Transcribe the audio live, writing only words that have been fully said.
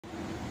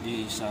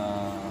This is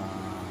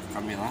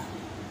camera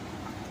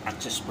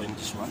access point,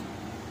 this one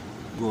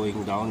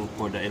going down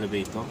for the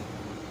elevator.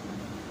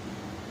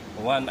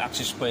 One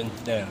access point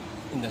there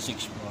in the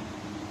 6th floor.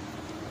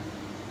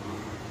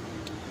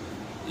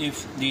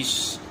 If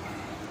this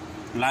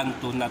LAN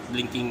 2 not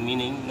blinking,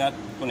 meaning not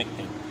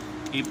connected.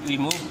 If we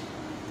move,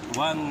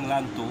 one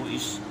LAN 2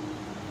 is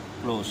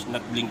closed,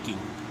 not blinking.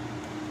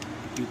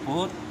 You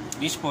put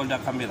this for the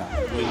camera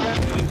going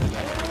to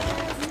that.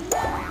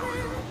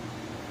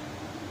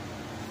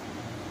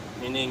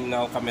 Meaning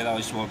now camera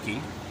is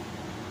working.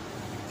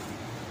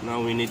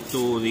 Now we need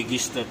to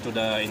register to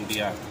the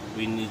NPR.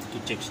 We need to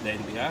check the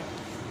NPR.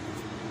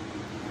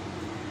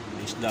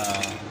 This is the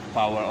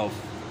power of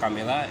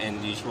camera,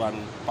 and this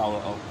one power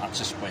of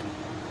access point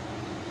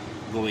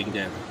going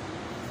there.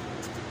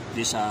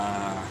 This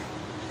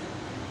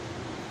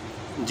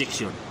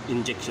injection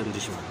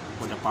this one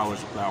for the power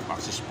supply of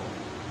access point.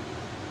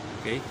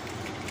 Okay.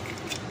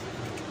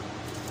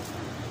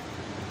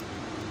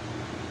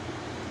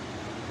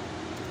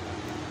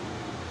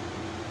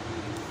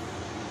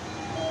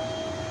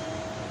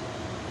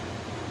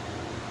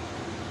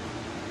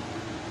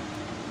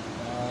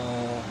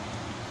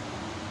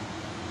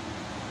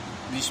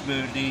 This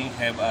building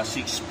have a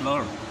 6th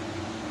floor.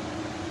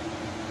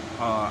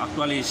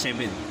 Actually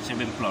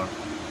 7th floor.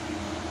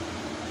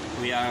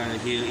 We are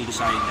here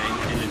inside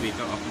the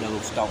elevator of the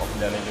rooftop of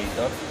the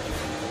elevator.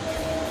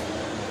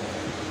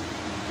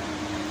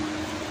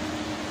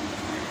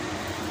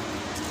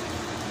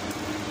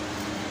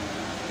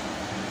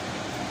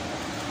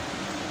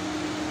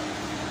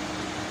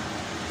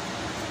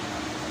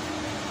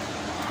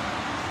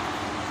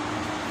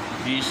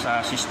 This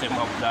system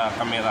of the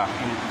camera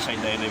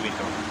inside the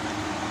elevator.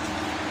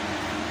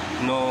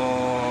 No,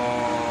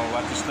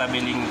 what is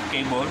labeling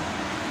cable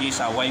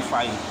is a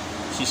Wi-Fi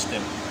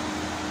system.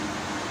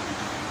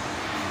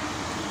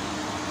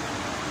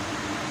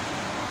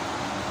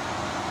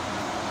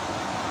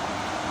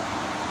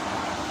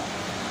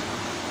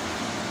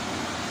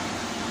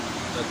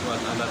 That one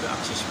another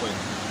access point.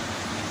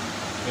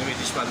 Maybe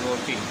this one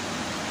working.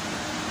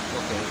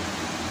 Okay.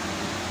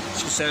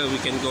 So we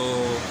can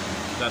go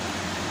that.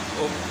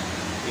 Oh,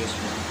 yes.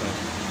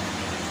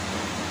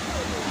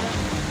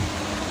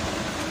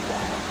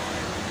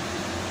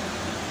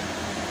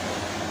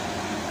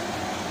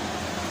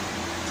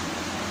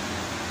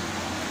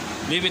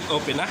 Leave it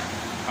open,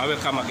 I will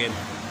come again.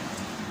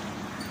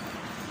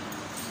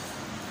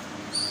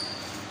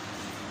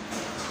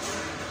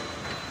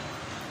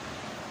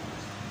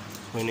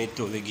 We need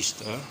to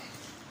register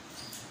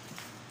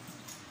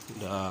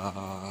the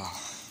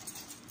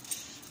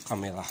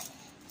camera,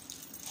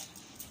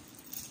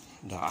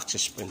 the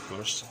access point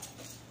first.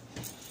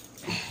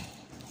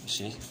 You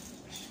see?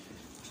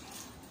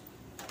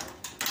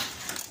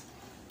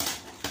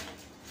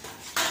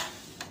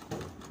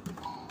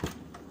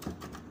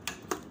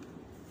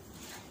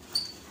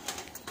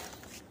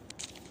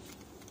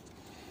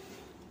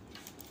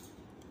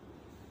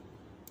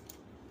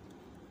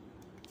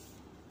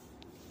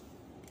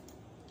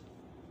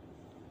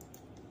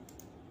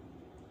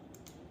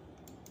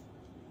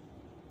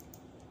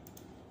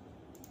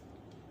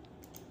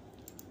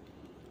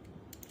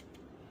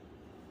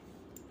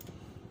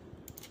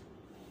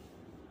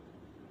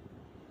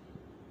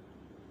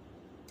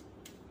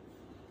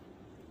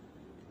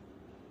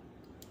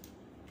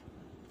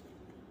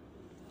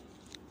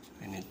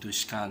 I need to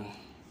scan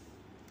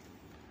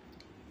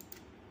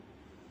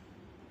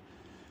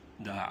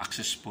the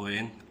access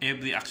point.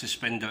 Every access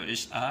point there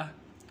is a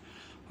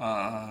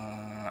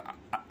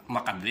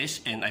MAC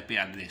address and IP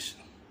address.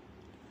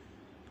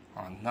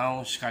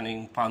 Now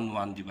scanning found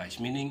one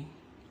device, meaning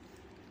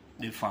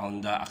they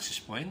found the access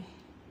point.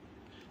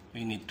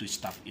 We need to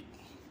stop it.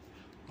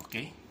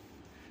 Okay,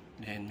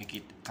 then make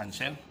it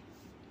cancel.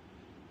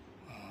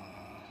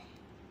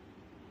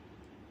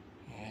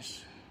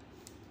 Yes.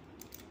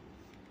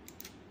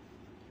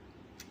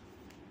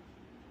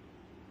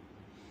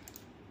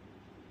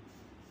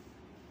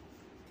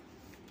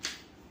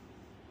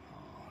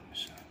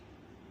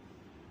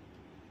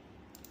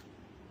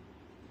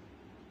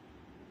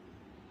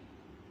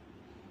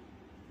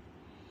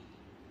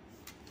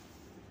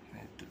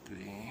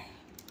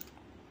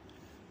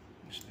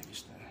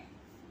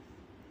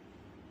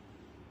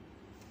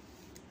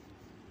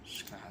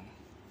 Scan.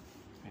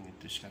 We need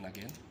to scan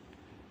again.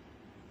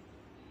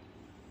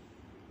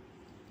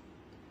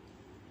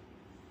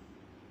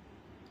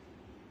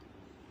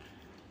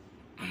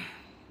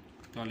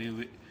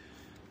 Actually,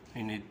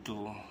 we need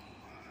to,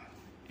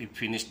 if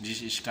finish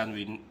this scan,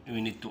 we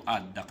need to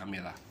add the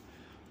camera.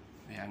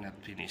 We are not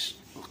finished.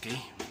 Okay.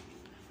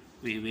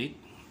 We wait.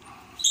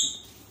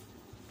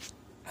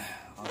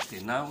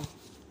 Okay, now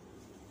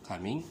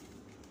coming.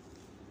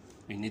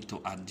 We need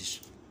to add this.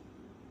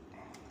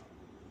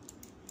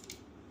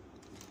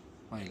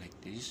 Why like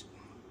this?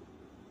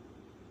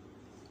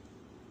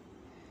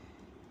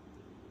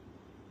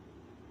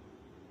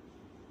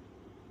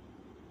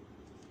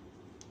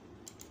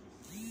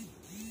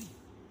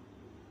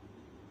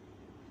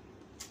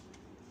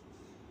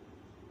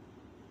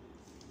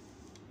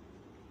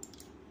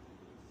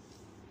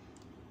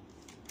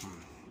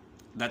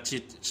 that's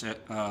it,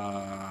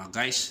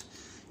 guys.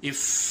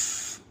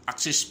 If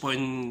access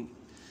point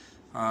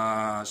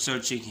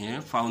searching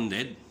here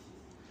founded,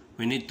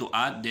 we need to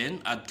add,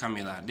 then add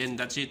camera, then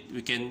that's it.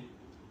 We can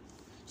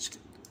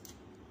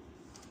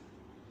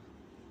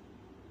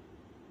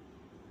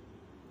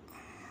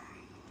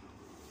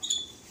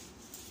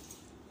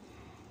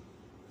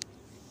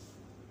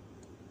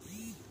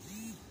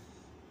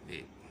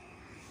wait,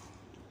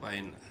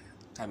 why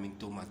coming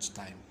too much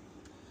time.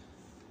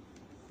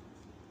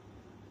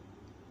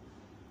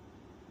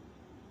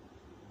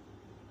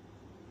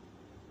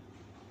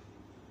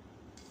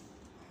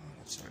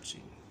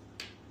 Searching.